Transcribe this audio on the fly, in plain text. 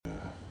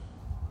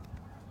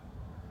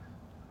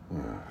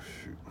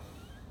shoot.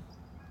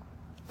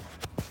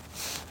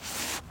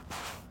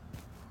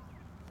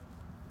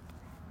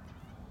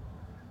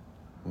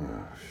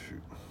 Oh,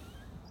 shoot.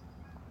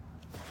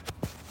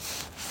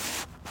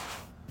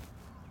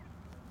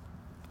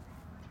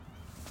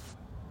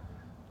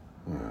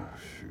 Oh,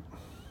 shoot.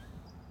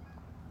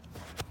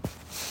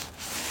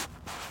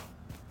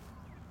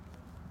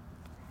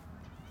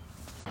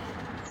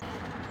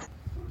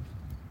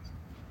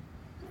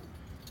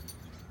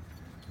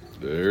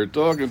 They're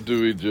talking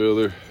to each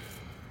other.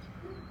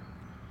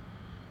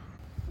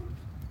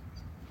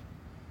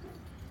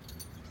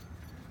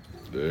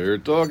 They're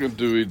talking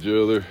to each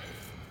other.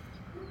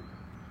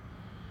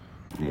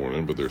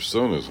 Morning, but their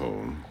son is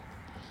home.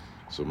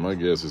 So my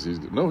guess is he's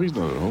not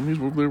at home. He's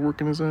over there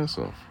working his ass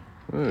off.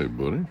 Hey,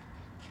 buddy.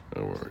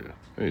 How are you?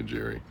 Hey,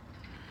 Jerry.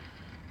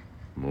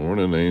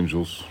 Morning,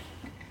 angels.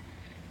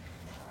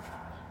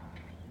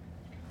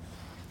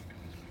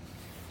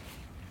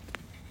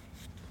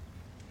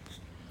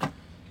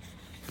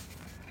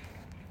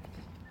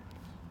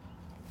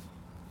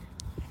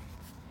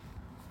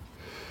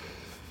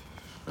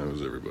 How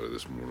was everybody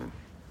this morning?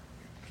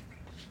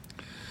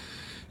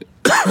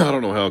 I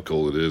don't know how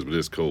cold it is, but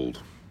it's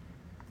cold.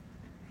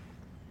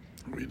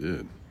 We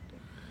did.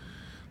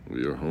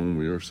 We are home.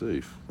 We are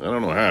safe. I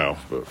don't know how,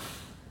 but...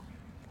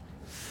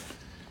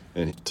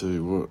 And tell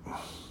you what.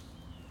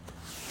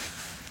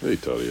 Hey,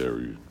 Toddy, how are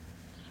you?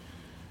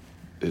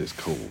 It is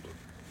cold.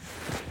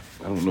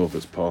 I don't know if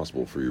it's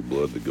possible for your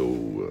blood to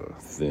go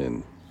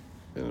thin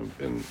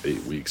in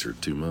 8 weeks or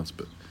 2 months,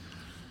 but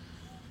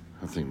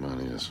I think mine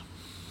is.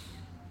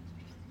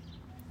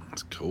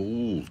 It's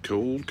cold,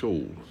 cold,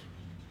 cold.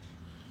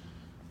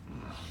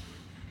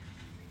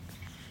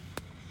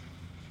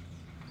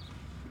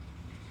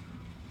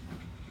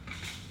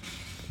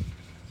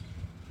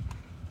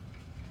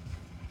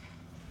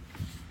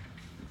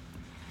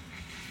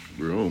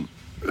 We're home.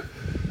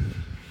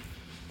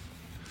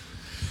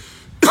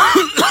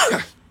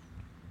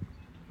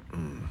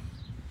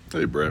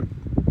 Hey, Brad.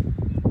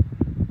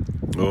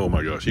 Oh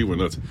my gosh, he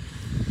went nuts.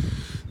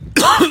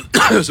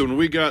 So when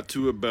we got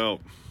to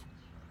about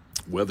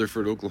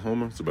Weatherford,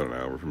 Oklahoma, it's about an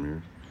hour from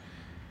here,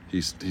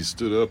 he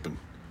stood up and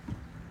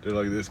did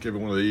like this, gave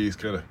me one of these,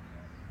 kind of,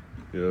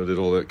 did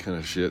all that kind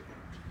of shit.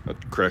 I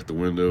cracked the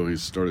window, he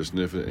started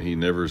sniffing it, and he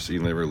never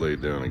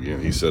laid down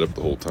again. He sat up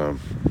the whole time.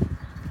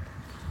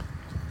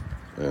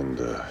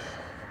 And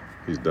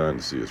he's dying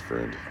to see his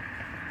friend,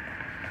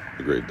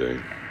 the Great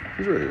Dane.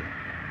 He's right here.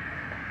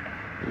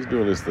 He's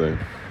doing his thing.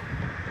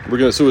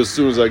 So as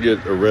soon as I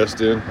get a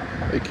rest in,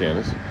 hey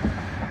Candace,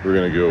 we're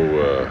gonna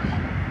go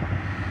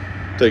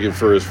take him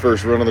for his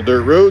first run on the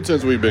dirt road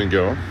since we've been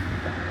gone.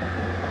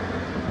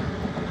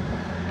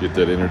 Get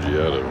that energy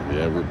out of him.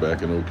 Yeah, we're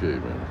back and okay,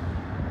 man.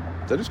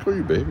 Did I just call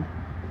you baby?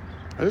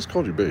 I just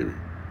called you baby.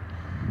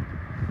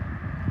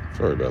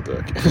 Sorry about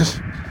that, Candace.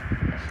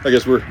 I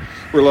guess we're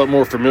a lot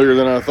more familiar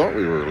than I thought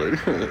we were, lady.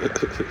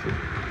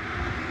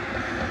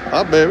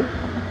 Hi, baby.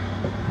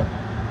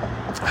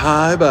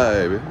 Hi,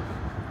 baby.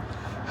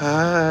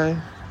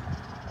 Hi.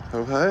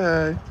 Oh,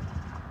 hi.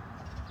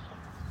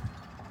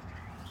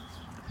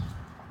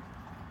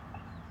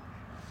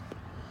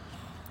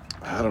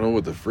 I don't know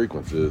what the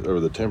frequency is, or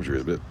the temperature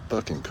is, but it's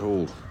fucking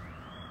cold.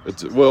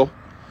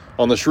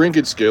 On the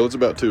shrinkage scale, it's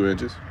about 2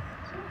 inches.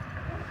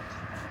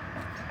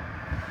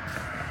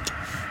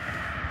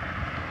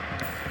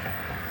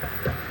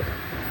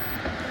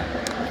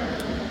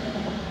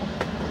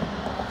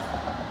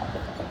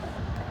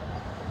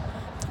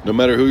 No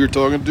matter who you're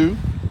talking to,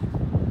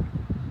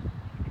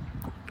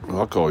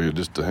 I'll call you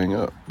just to hang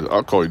up.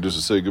 I'll call you just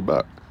to say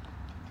goodbye.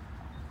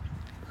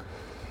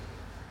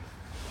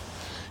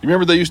 You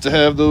remember they used to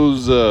have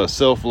those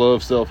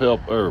self-love,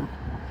 self-help, or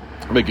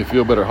make you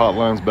feel better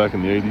hotlines back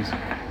in the 80s?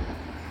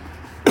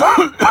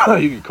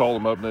 You could call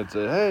them up and they'd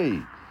say,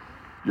 hey,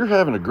 you're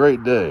having a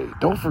great day.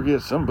 Don't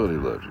forget somebody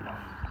loves you.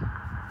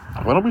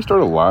 Why don't we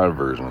start a live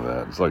version of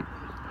that? It's like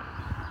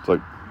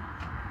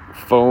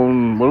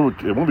phone,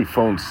 it won't be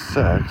phone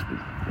sex,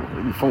 but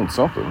maybe phone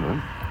something,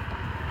 man.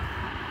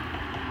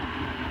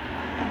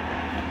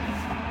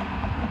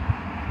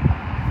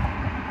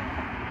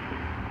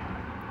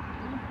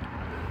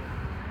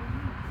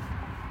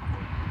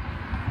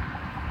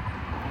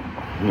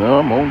 No,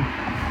 I'm home.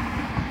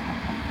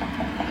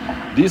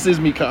 This is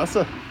mi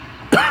casa.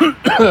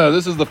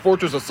 This is the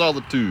fortress of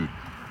solitude.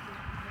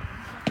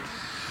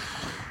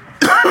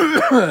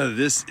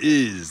 This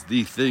is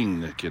the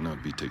thing that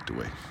cannot be taken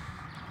away.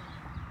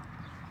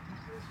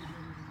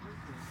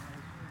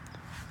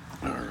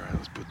 All right,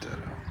 let's put that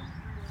out.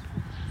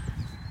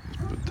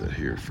 Let's put that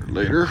here for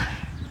later.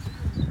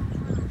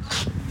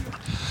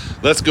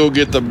 Let's go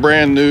get the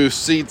brand new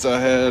seats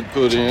I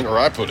put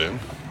in.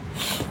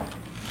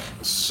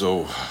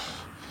 So,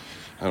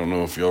 I don't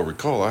know if y'all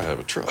recall, I have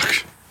a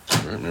truck.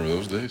 Right? Remember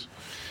those days?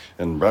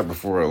 And right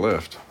before I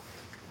left,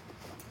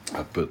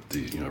 I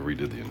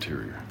redid the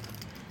interior.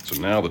 So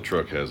now the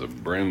truck has a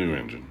brand new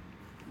engine,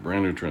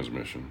 brand new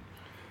transmission,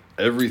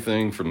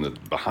 everything from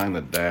behind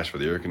the dash for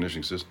the air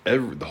conditioning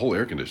system, the whole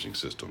air conditioning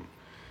system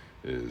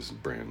is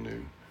brand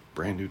new.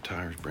 Brand new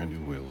tires, brand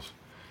new wheels,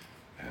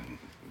 and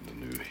the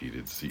new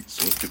heated seats.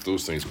 So let's get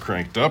those things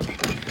cranked up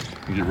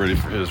and get ready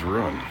for his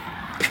run.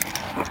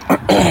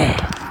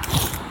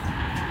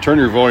 Turn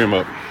your volume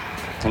up.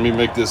 I'm gonna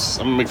make this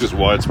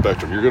wide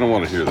spectrum. You're gonna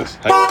want to hear this.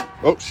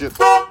 Oh shit!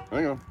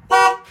 Hang on.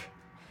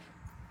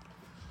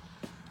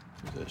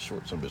 That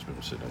short somebody's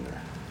been sitting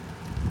there.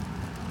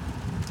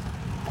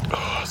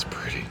 Oh, it's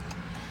pretty.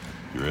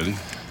 You ready?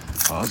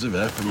 Positive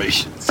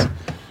affirmations.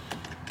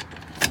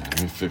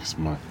 Let me fix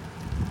my.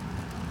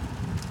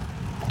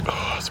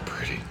 Oh, it's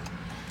pretty.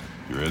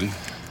 You ready?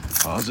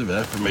 Positive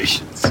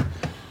affirmations.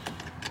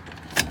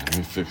 Let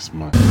me fix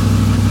my.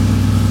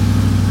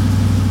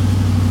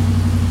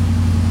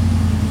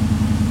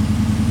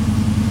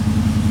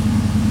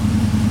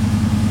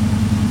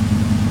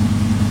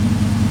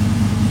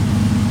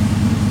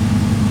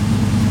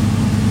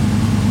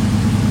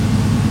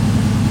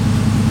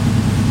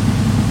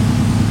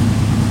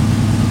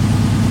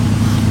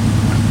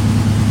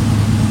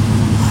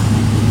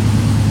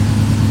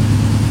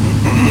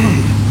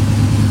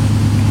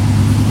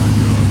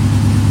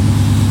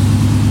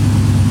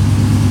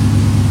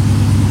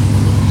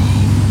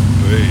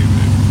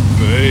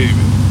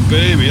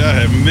 Baby, I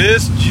have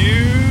missed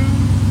you.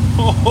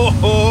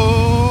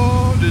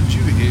 Oh, did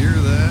you hear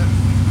that?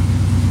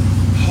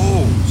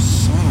 Oh,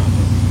 son of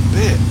a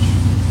bitch.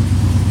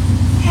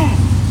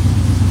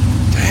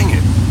 Dang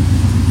it.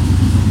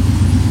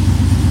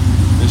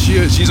 And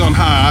she's on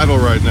high idle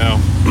right now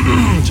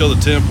until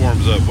the temp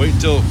warms up. Wait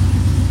till...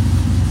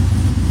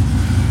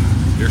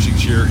 Here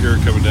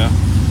it coming down.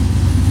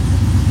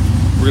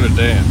 We're going to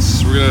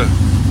dance.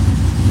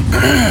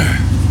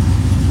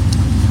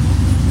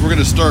 We're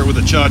gonna start with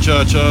a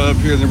cha-cha-cha up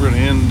here, and then we're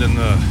gonna end in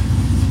the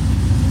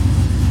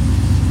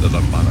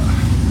lambada,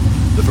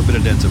 the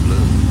forbidden dance of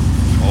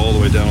love, all the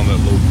way down on that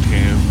low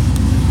cam.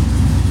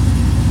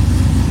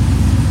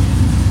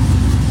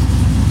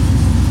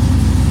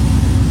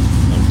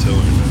 I'm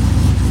telling you, man.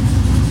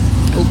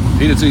 Oh,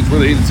 heated seats. Where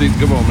are the heated seats?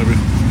 Come on, maybe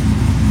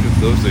get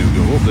those things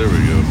going. Oh, there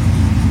we go.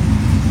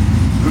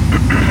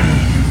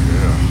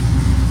 Yeah.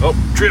 Oh,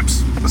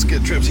 trips. Let's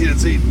get trips heated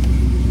seat.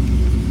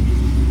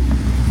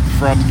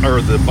 Front, or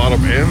the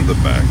bottom and the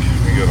back.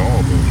 We got all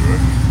of those,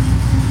 right?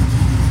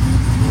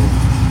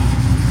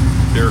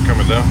 Air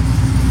coming down.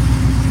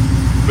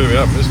 Baby,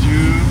 I missed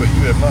you, but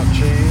you have not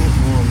changed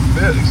one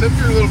bit, except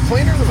you're a little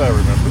cleaner than I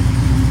remember.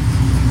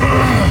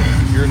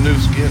 Your new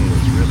skin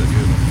looks really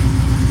good.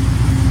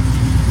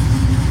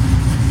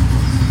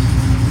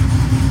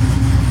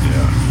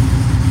 Yeah.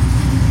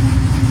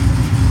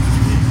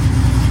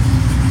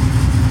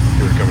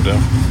 Air coming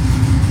down.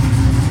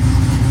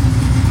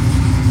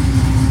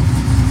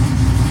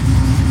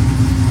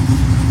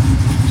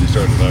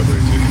 Starting to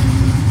vibrate too.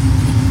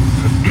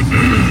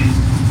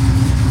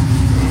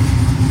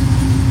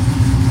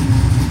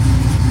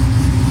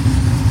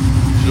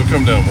 She'll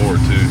come down more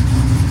too.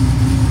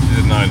 She's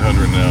at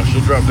 900 now.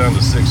 She'll drop down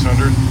to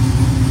 600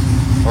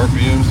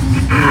 RPMs.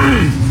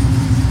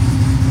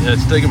 Yeah,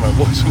 it's taking my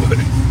voice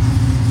away.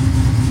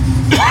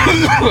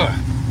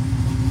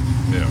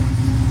 Yeah.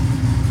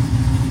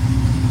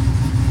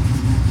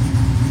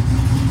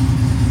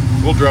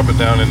 We'll drop it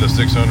down into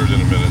 600s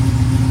in a minute.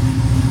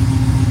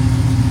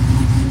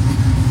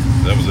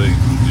 That was did you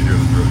hear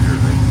the drill here?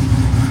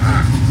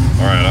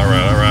 All right,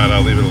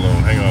 I'll leave it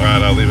alone. Hang on. All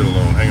right, I'll leave it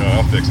alone. Hang on,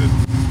 I'll fix it.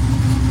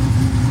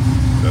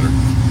 Better.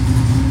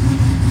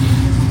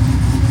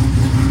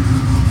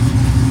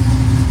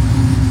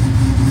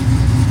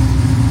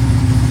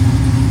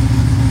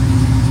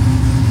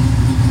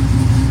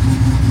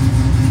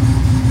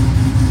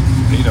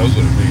 He knows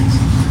what it means.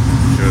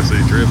 You gotta say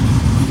Trip.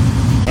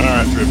 All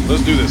right, Trip,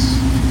 let's do this.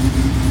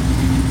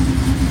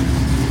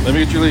 Let me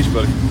get your leash,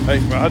 buddy. Hey,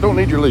 I don't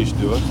need your leash,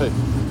 do I? Hey,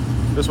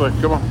 this way,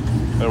 come on.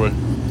 That way.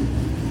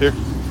 Here.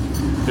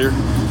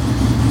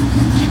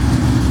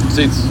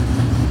 Seats.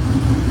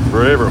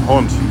 Braver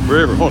Hunt.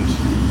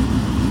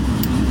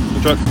 The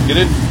truck, get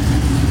in.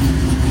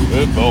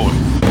 Good boy.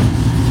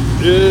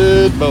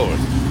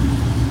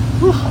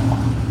 Whew.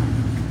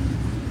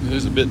 It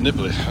is a bit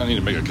nipply. I need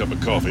to make a cup of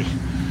coffee.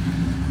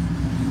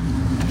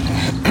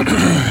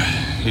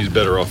 He's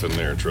better off in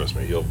there, trust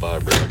me. He'll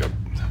vibrate like a...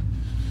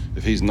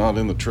 If he's not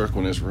in the truck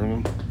when it's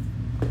running,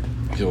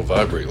 he'll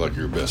vibrate like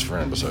your best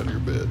friend beside your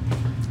bed.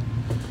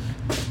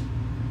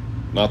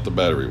 Not the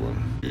battery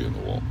one. Be in the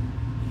wall.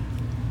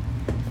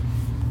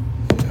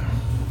 Yeah.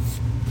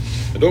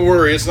 And don't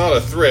worry, it's not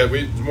a threat.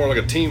 It's more like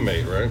a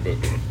teammate, right? But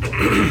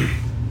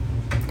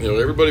you know,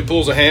 everybody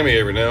pulls a hammy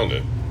every now and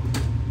then.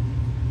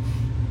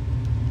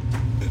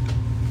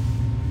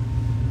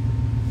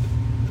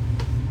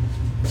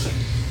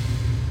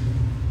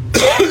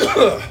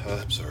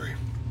 I'm sorry.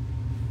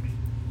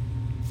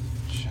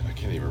 Shit, I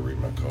can't even read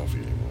my coffee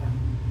anymore.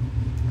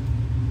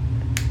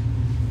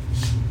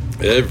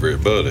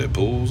 Everybody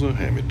pulls a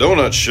hammy.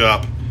 Donut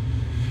shop.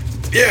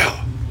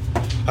 Yeah.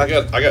 I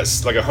got like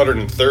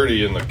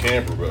 130 in the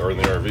camper or in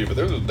the RV, but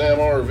there's a damn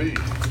RV.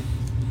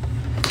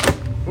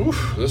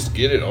 Oof, let's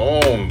get it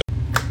on.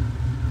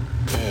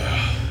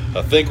 Yeah.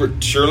 think we're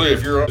Shirley.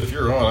 If you're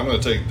on, I'm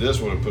going to take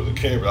this one and put it in the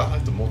camera. I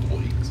like the multiple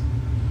heats.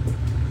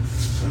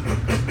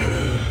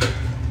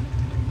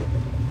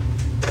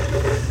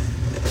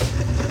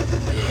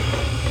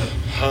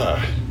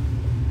 Hi.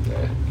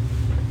 Yeah,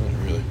 not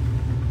really.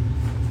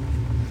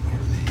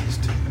 What are these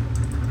two?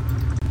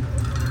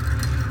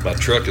 My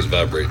truck is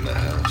vibrating the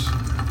house.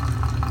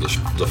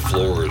 The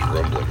floor is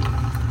rumbling.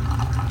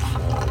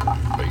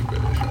 Oh, baby.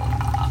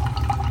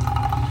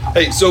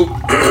 Hey, so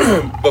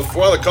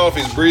before the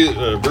coffee's brewing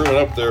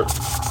up there,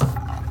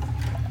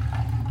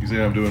 you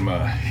see I'm doing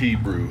my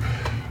Hebrew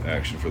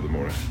action for the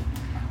morning.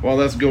 While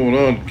that's going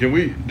on,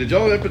 did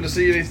y'all happen to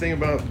see anything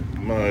about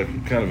my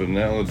kind of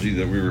analogy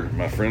that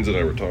my friends and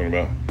I were talking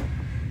about?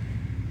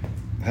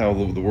 How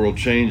the world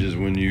changes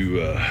when you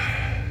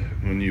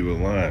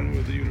align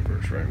with the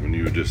universe, right?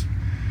 Did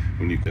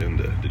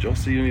y'all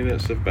see any of that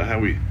stuff about how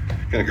we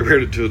kind of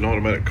compared it to an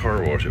automatic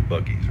car wash at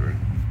Buc-ee's, right?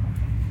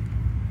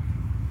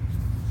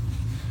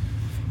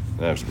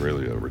 That's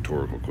really a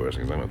rhetorical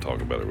question, because I'm going to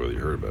talk about it whether you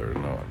heard about it or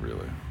not,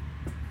 really.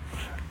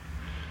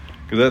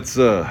 Because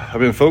I've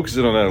been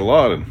focusing on that a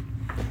lot, and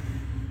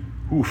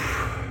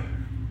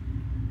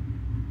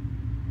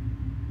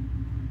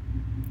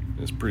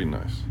it's pretty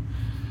nice.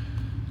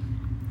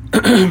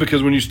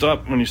 Because when you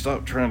stop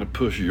trying to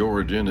push your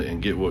agenda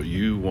and get what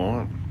you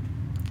want,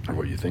 or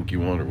what you think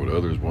you want, or what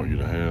others want you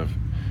to have,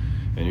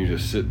 and you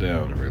just sit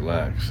down and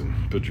relax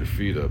and put your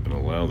feet up and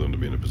allow them to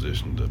be in a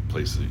position to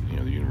place the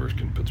universe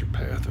can put their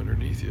path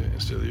underneath you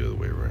instead of the other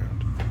way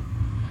around.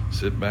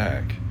 Sit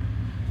back,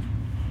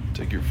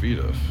 take your feet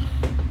off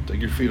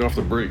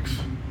the brakes,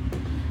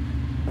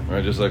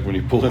 right? Just like when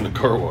you pull in the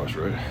car wash,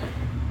 right?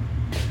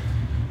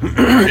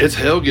 It's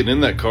hell getting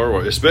in that car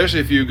wash, especially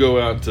if you go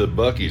out to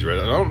Buc-ee's, right?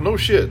 I don't know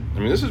shit. I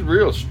mean, this is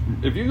real.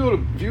 If you go to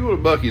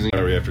Buc-ee's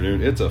every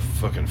afternoon, it's a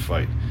fucking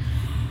fight.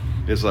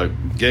 It's like,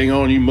 gang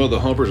on, you mother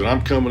humpers, and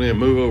I'm coming in,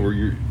 move over.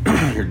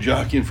 You're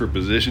jockeying for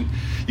position.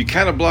 You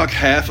kind of block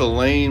half a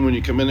lane when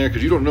you come in there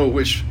because you don't know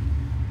which.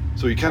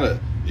 So you kind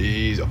of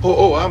ease.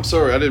 Oh, I'm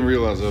sorry. I didn't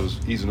realize I was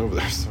easing over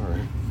there.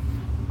 Sorry.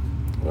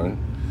 All right.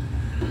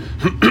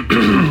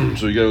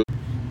 So you go.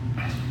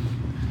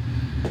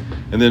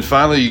 And then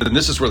finally, and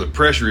this is where the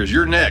pressure is,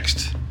 you're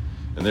next.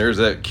 And there's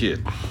that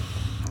kid.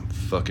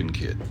 Fucking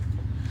kid.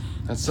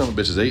 That son of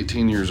a bitch is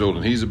 18 years old,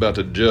 and he's about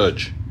to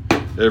judge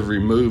every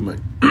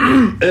movement.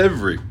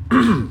 every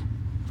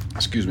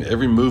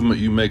movement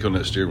you make on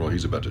that steering wheel,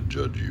 he's about to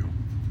judge you.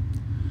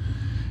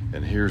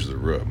 And here's the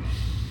rub.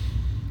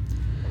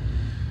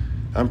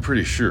 I'm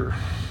pretty sure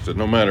that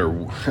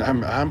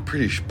I'm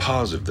pretty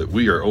positive that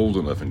we are old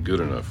enough and good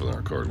enough with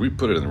our cars. We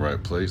put it in the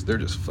right place. They're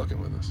just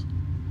fucking with us.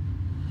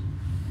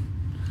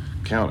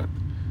 Count it.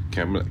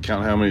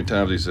 Count how many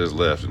times he says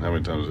left and how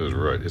many times he says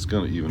right. It's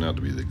going to even out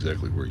to be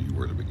exactly where you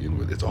were to begin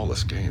with. It's all a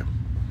scam.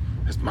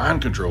 It's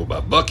mind control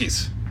by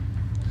Buc-ee's.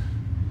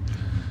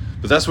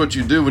 But that's what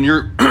you do when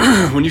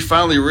when you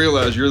finally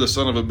realize you're the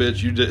son of a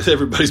bitch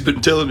everybody's been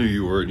telling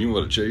you were, and you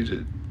want to change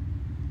it.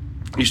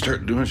 You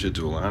start doing shit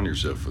to align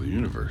yourself for the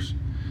universe.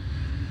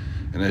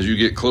 And as you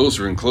get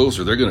closer and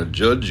closer, they're going to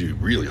judge you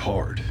really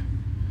hard.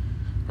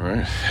 All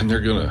right? And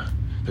they're going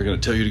to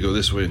tell you to go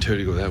this way and tell you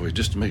to go that way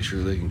just to make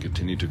sure they can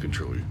continue to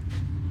control you.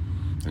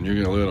 And you're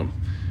going to let them.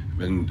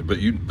 But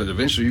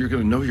eventually you're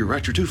going to know you're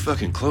right. You're too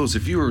fucking close.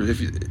 If you were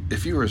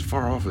as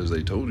far off as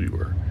they told you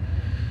were,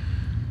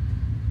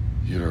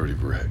 you'd already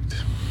wrecked.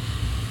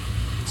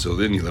 So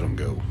then you let them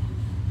go.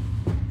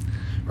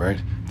 Right?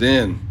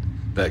 Then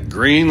that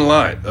green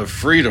light of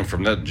freedom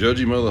from that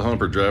judgy mother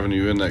humper driving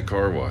you in that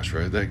car wash,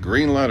 right? That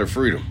green light of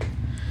freedom.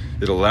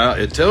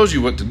 It tells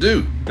you what to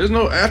do. There's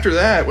no after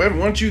that.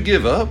 Once you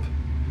give up,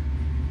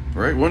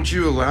 right? Once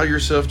you allow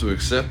yourself to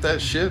accept that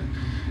shit,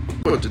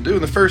 what to do.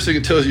 And the first thing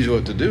it tells you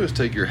what to do is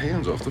take your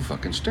hands off the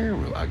fucking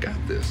steering wheel. I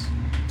got this.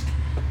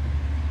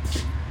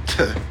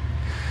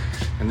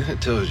 And then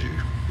it tells you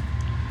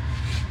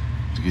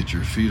to get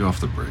your feet off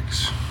the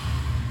brakes.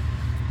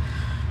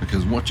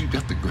 Because once you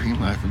got the green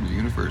light from the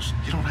universe,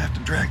 you don't have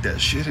to drag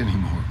that shit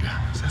anymore,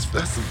 guys. That's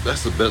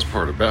the best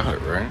part about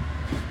it, right?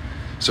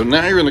 So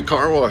now you're in the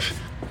car wash.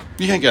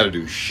 You ain't got to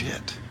do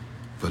shit.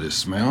 But it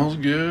smells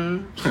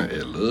good.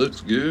 It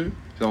looks good.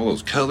 All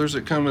those colors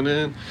are coming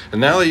in. And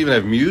now they even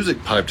have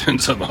music piped in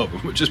some of them,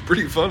 which is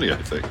pretty funny,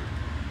 I think.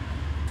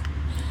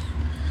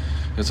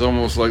 It's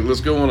almost like,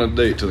 let's go on a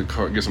date to the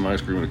car, get some ice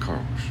cream in a car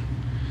wash.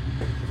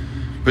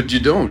 But you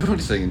don't do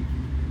anything.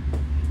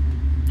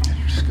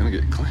 You're just going to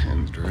get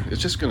cleansed, right?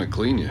 It's just going to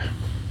clean you.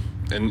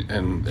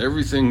 And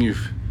everything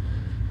you've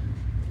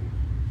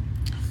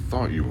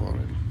thought you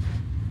wanted,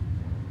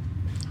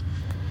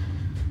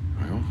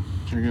 well,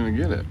 you're going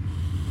to get it.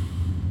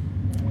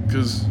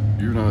 Because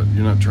you're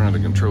not trying to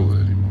control it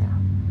anymore.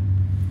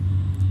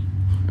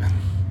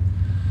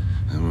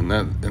 And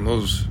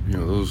those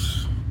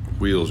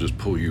wheels just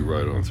pull you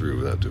right on through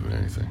without doing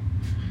anything.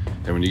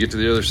 And when you get to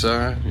the other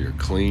side, you're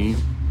clean.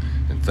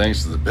 And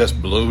thanks to the best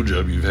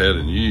blowjob you've had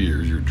in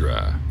years, you're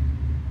dry.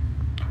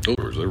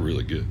 Those are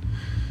really good.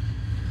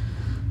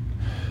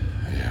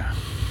 Yeah.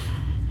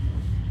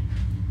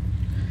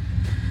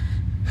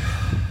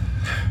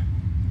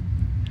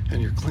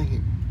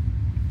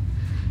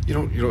 You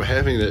don't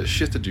have any of that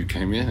shit that you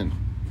came in,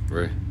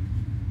 right?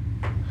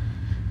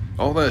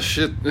 All that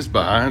shit is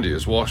behind you.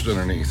 It's washed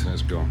underneath and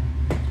it's gone.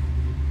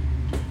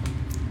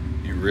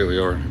 You really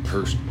are a new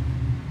person.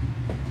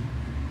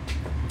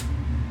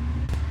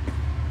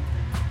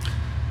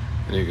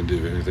 And you can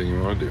do anything you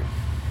want to do.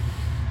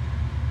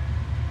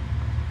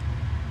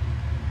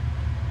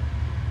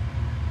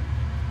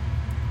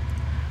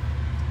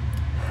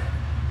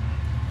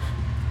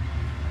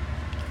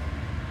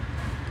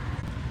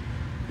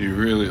 You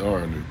really are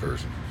a new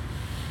person.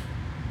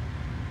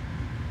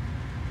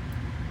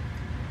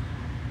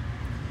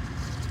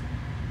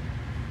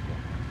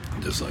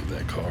 Just like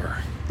that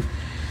car.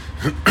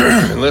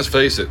 And let's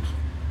face it,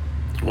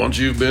 once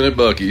you've been at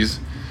Buc-ee's,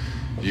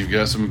 you've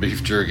got some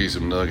beef jerky,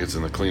 some nuggets,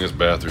 and the cleanest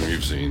bathroom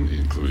you've seen,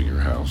 including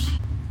your house.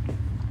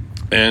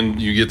 And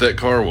you get that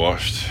car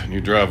washed, and you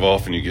drive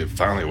off, and you get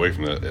finally away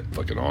from that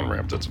fucking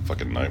on-ramp. That's a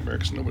fucking nightmare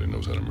because nobody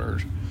knows how to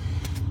merge.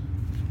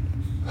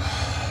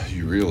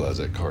 You realize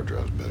that car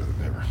drives better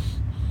than ever.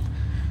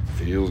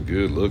 Feels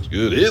good, looks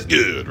good, is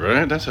good,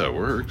 right? That's how it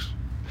works.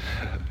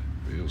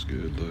 Feels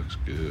good, looks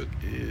good,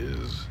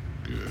 is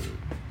good.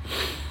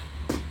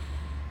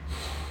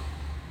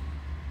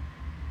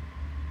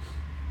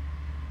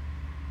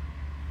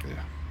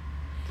 Yeah.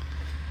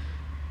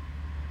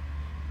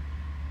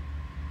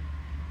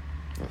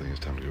 I think it's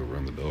time to go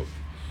run the dog.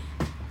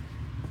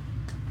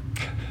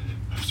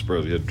 I'm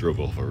surprised he had drove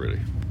off already.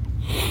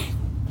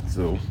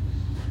 So,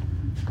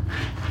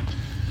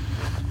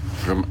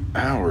 from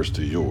ours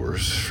to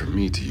yours, from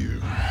me to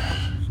you,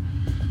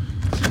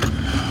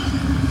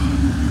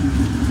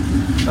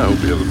 I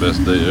hope you have the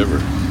best day ever.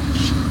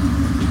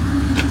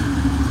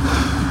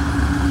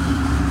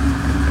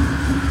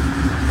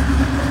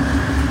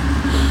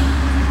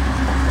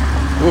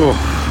 Oh,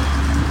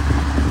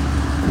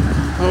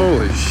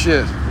 holy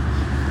shit.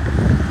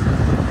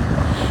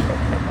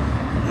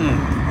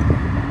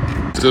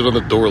 Stood on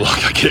the door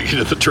lock, I can't get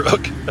in the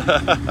truck.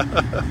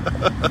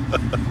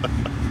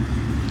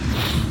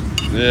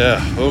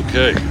 Yeah,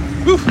 okay.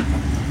 Whew.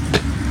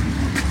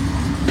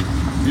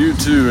 You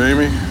too,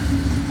 Amy.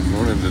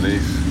 Morning,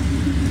 Denise.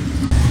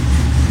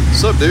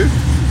 What's up, dude?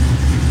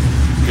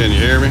 Can you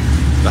hear me?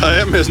 I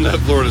am missing that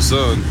Florida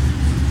sun.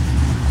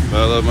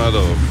 I love my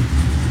dog.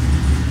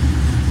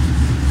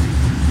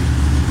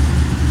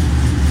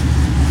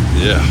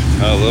 Yeah,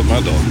 I love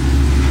my dog.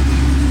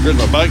 Here's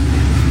my bike.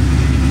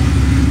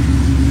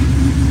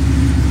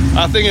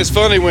 I think it's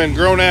funny when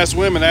grown-ass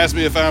women ask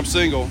me if I'm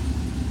single.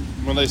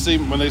 When they see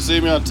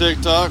me on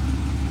TikTok,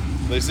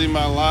 they see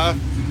my life,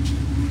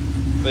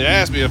 they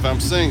ask me if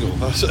I'm single.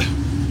 I say,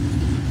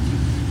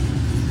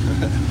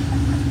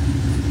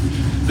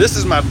 this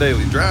is my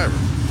daily driver.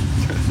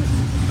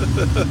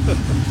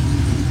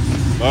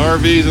 My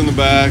RV's in the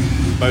back,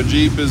 my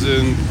Jeep is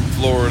in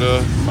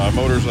Florida, my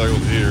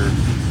motorcycle's here.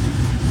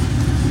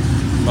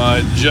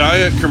 My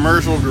giant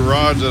commercial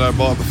garage that I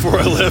bought before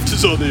I left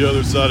is on the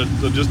other side,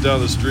 just down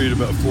the street,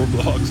 about 4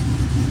 blocks.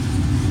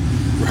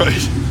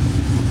 Right?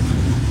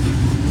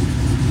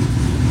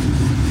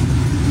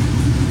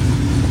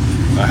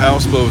 My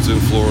houseboat's in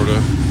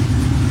Florida.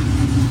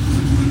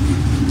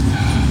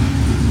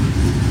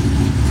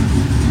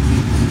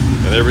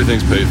 And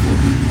everything's paid for.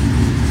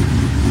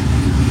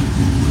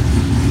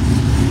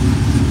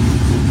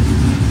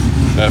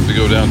 I have to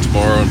go down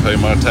tomorrow and pay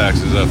my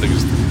taxes. I think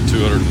it's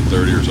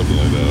 $230 or something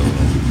like that. I don't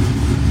know.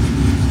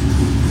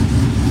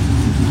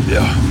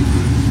 Yeah.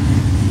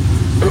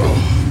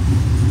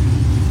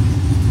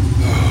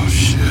 Oh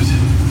shit.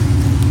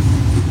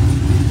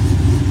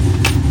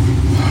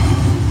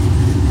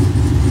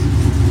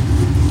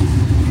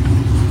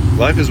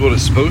 Life is what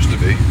it's supposed to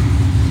be.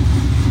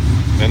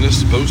 And it's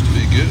supposed to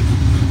be good.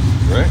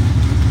 Right?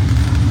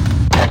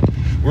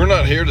 We're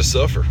not here to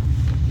suffer.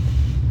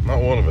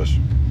 Not one of us.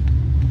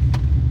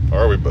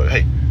 Are we, bud?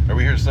 Hey, are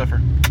we here to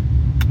suffer?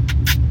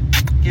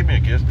 Give me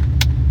a kiss.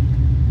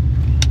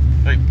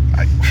 Hey,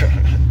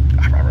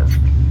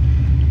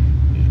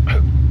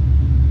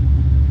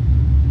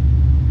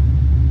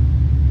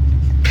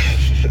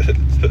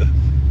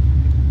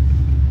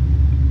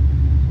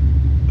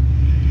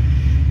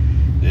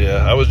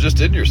 yeah, I was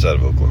just in your side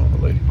of Oklahoma,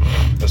 lady.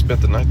 I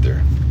spent the night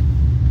there.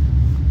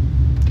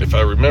 If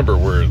I remember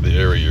where the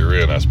area you're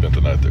in, I spent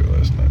the night there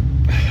last night.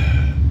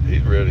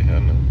 He's ready, I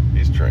know.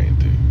 He's trained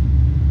too.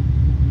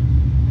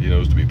 He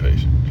knows to be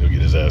patient. He'll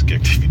get his ass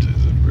kicked if he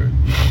does it, right?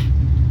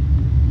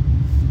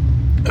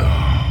 Oh,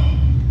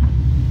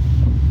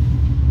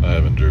 I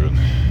haven't driven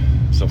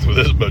something with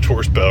this much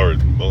horsepower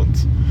in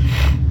months.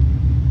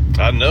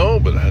 I know,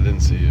 but I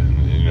didn't see it.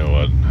 You know,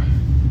 I don't know.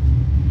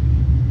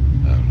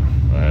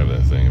 I have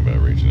that thing about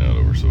reaching out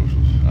over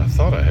socials. I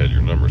thought I had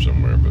your number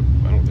somewhere, but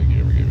I don't think you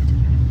ever gave it to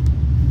me.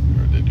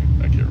 Or did you?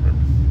 I can't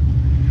remember.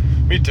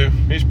 Me too.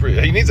 He's pretty.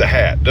 He needs a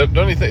hat. Don't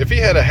you think? If he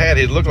had a hat,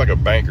 he'd look like a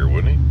banker,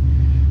 wouldn't he?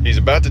 He's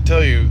about to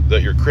tell you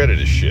that your credit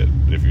is shit.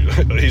 If you,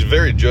 he's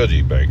very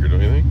judgy, banker, don't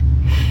you think?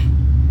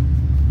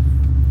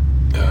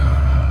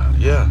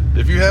 Yeah.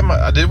 If you have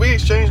my, did we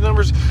exchange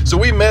numbers? So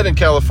we met in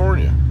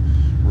California,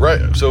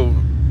 right? So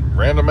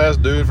random ass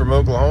dude from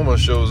Oklahoma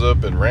shows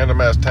up in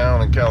random ass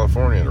town in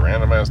California at a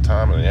random ass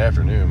time in the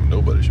afternoon.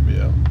 Nobody should be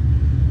out.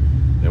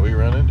 And we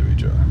run into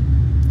each other.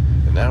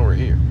 And now we're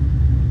here.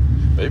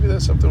 Maybe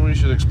that's something we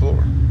should explore.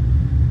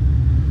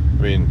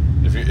 I mean,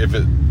 if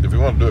we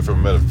want to do it from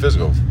a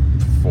metaphysical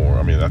form,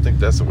 I mean, I think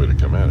that's the way to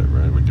come at it,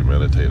 right? We can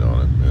meditate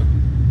on it.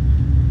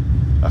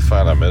 And I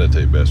find I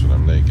meditate best when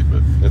I'm naked,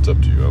 but it's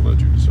up to you. I'll let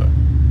you decide.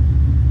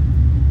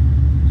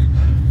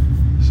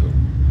 So,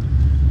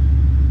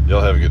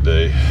 y'all have a good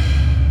day.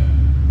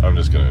 I'm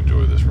just going to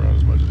enjoy this run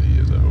as much as he